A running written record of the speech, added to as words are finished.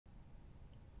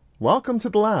Welcome to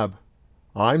the lab.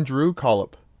 I'm Drew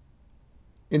Collop.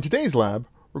 In today's lab,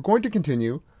 we're going to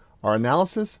continue our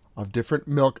analysis of different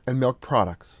milk and milk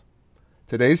products.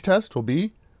 Today's test will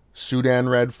be Sudan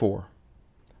Red IV.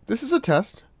 This is a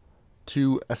test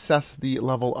to assess the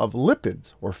level of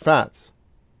lipids or fats.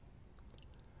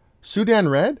 Sudan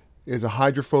Red is a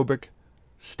hydrophobic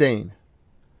stain.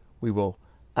 We will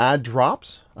add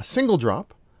drops, a single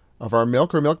drop, of our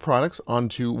milk or milk products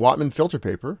onto Whatmen filter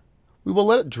paper. We will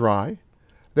let it dry.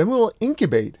 Then we will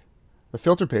incubate the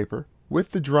filter paper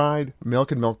with the dried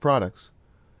milk and milk products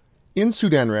in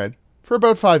Sudan Red for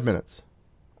about 5 minutes.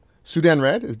 Sudan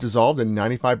Red is dissolved in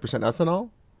 95%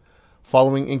 ethanol.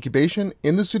 Following incubation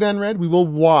in the Sudan Red, we will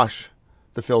wash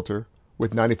the filter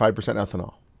with 95%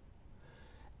 ethanol.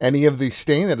 Any of the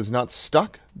stain that is not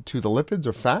stuck to the lipids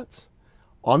or fats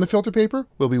on the filter paper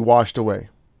will be washed away.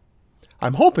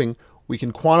 I'm hoping we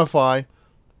can quantify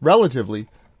relatively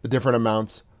the different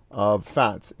amounts of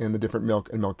fats in the different milk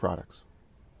and milk products.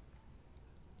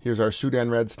 Here's our Sudan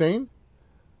Red stain.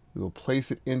 We will place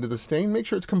it into the stain. Make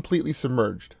sure it's completely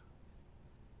submerged.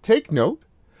 Take note,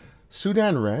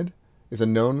 Sudan Red is a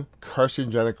known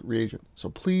carcinogenic reagent, so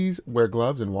please wear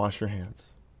gloves and wash your hands.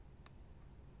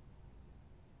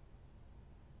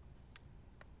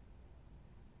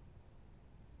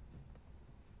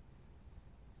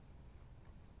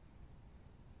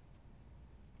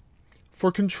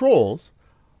 For controls,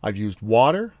 I've used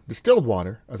water, distilled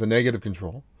water, as a negative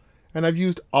control, and I've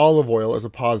used olive oil as a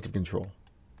positive control.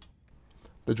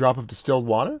 The drop of distilled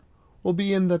water will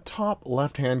be in the top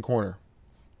left-hand corner.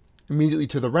 Immediately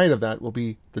to the right of that will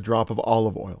be the drop of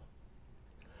olive oil.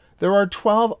 There are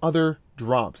 12 other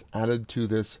drops added to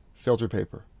this filter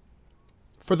paper.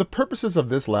 For the purposes of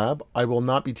this lab, I will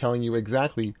not be telling you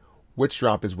exactly which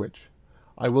drop is which.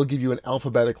 I will give you an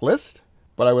alphabetic list,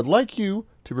 but I would like you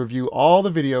to review all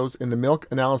the videos in the milk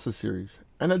analysis series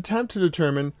and attempt to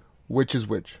determine which is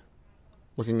which,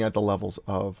 looking at the levels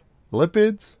of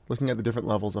lipids, looking at the different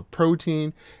levels of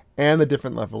protein, and the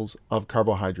different levels of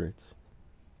carbohydrates.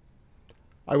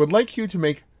 I would like you to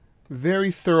make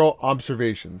very thorough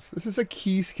observations. This is a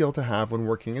key skill to have when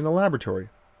working in the laboratory.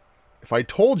 If I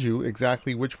told you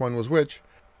exactly which one was which,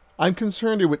 I'm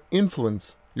concerned it would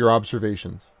influence your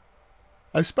observations.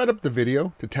 I've sped up the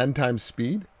video to 10 times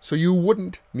speed, so you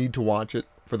wouldn't need to watch it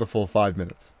for the full 5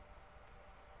 minutes.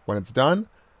 When it's done,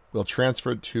 we'll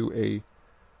transfer it to a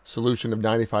solution of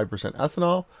 95%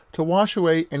 ethanol to wash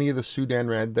away any of the Sudan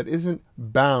Red that isn't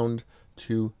bound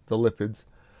to the lipids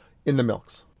in the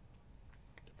milks.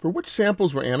 For which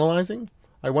samples we're analyzing,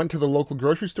 I went to the local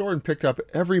grocery store and picked up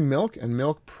every milk and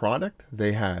milk product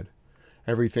they had.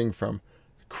 Everything from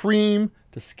cream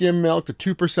to skim milk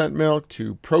to 2% milk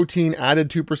to protein added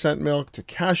 2% milk to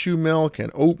cashew milk and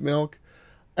oat milk.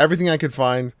 Everything I could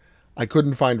find. I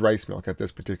couldn't find rice milk at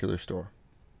this particular store.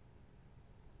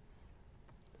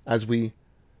 As we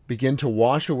begin to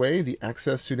wash away the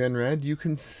excess Sudan Red, you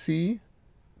can see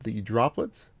the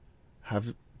droplets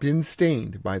have been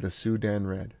stained by the Sudan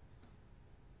Red.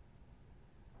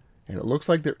 And it looks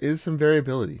like there is some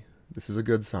variability. This is a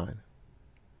good sign.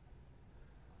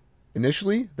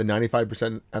 Initially, the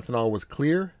 95% ethanol was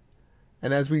clear,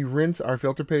 and as we rinse our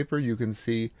filter paper, you can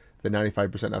see the 95%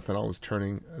 ethanol is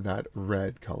turning that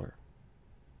red color.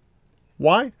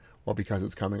 Why? Well, because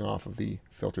it's coming off of the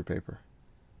filter paper.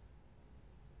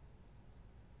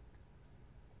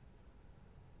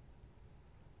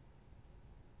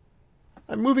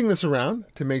 I'm moving this around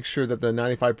to make sure that the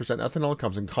 95% ethanol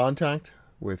comes in contact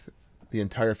with the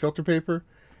entire filter paper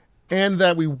and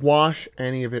that we wash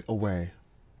any of it away.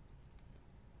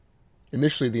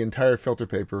 Initially, the entire filter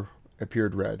paper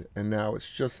appeared red, and now it's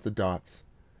just the dots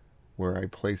where I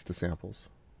placed the samples.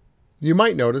 You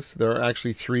might notice there are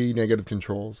actually 3 negative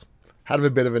controls. Had a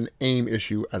bit of an aim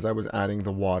issue as I was adding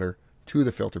the water to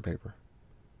the filter paper.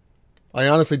 I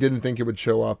honestly didn't think it would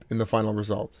show up in the final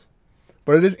results.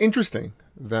 But it is interesting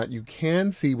that you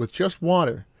can see with just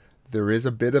water, there is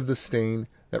a bit of the stain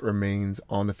that remains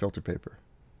on the filter paper.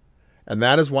 And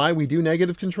that is why we do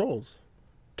negative controls,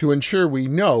 to ensure we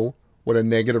know what a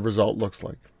negative result looks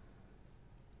like.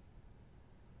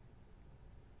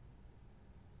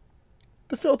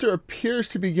 The filter appears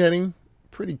to be getting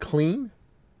pretty clean.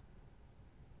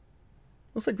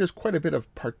 Looks like there's quite a bit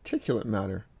of particulate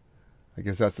matter. I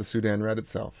guess that's the Sudan Red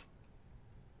itself.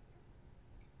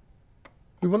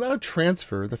 We will now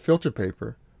transfer the filter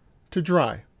paper to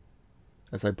dry.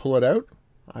 As I pull it out,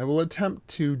 I will attempt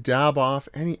to dab off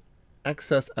any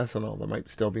excess ethanol that might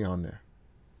still be on there.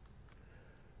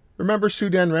 Remember,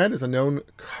 Sudan Red is a known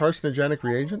carcinogenic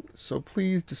reagent, so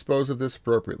please dispose of this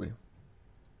appropriately.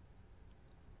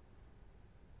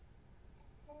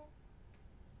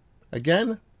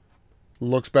 Again,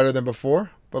 looks better than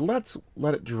before, but let's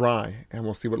let it dry and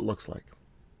we'll see what it looks like.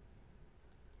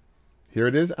 Here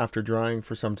it is after drying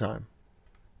for some time.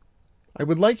 I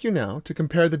would like you now to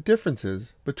compare the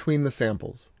differences between the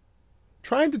samples.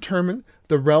 Try and determine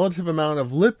the relative amount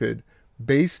of lipid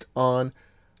based on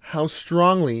how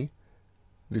strongly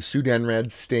the Sudan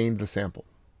Red stained the sample.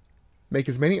 Make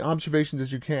as many observations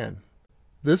as you can.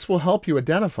 This will help you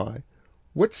identify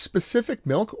which specific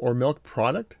milk or milk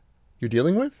product you're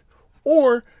dealing with,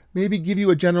 or maybe give you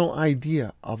a general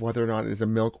idea of whether or not it is a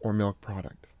milk or milk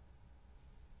product.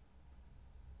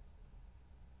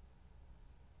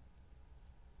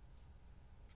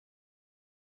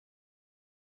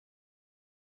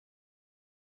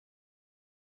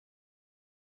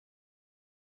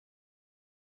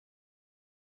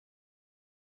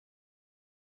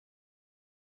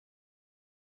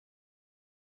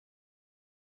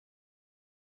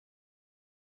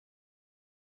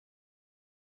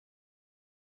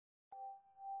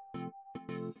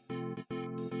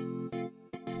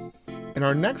 In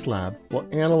our next lab, we'll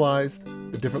analyze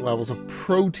the different levels of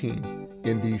protein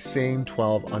in these same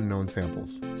 12 unknown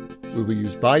samples. We will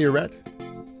use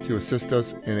Biuret to assist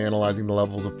us in analyzing the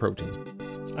levels of protein.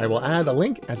 I will add a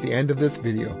link at the end of this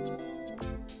video.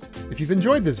 If you've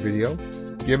enjoyed this video,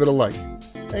 give it a like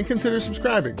and consider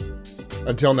subscribing.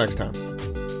 Until next time.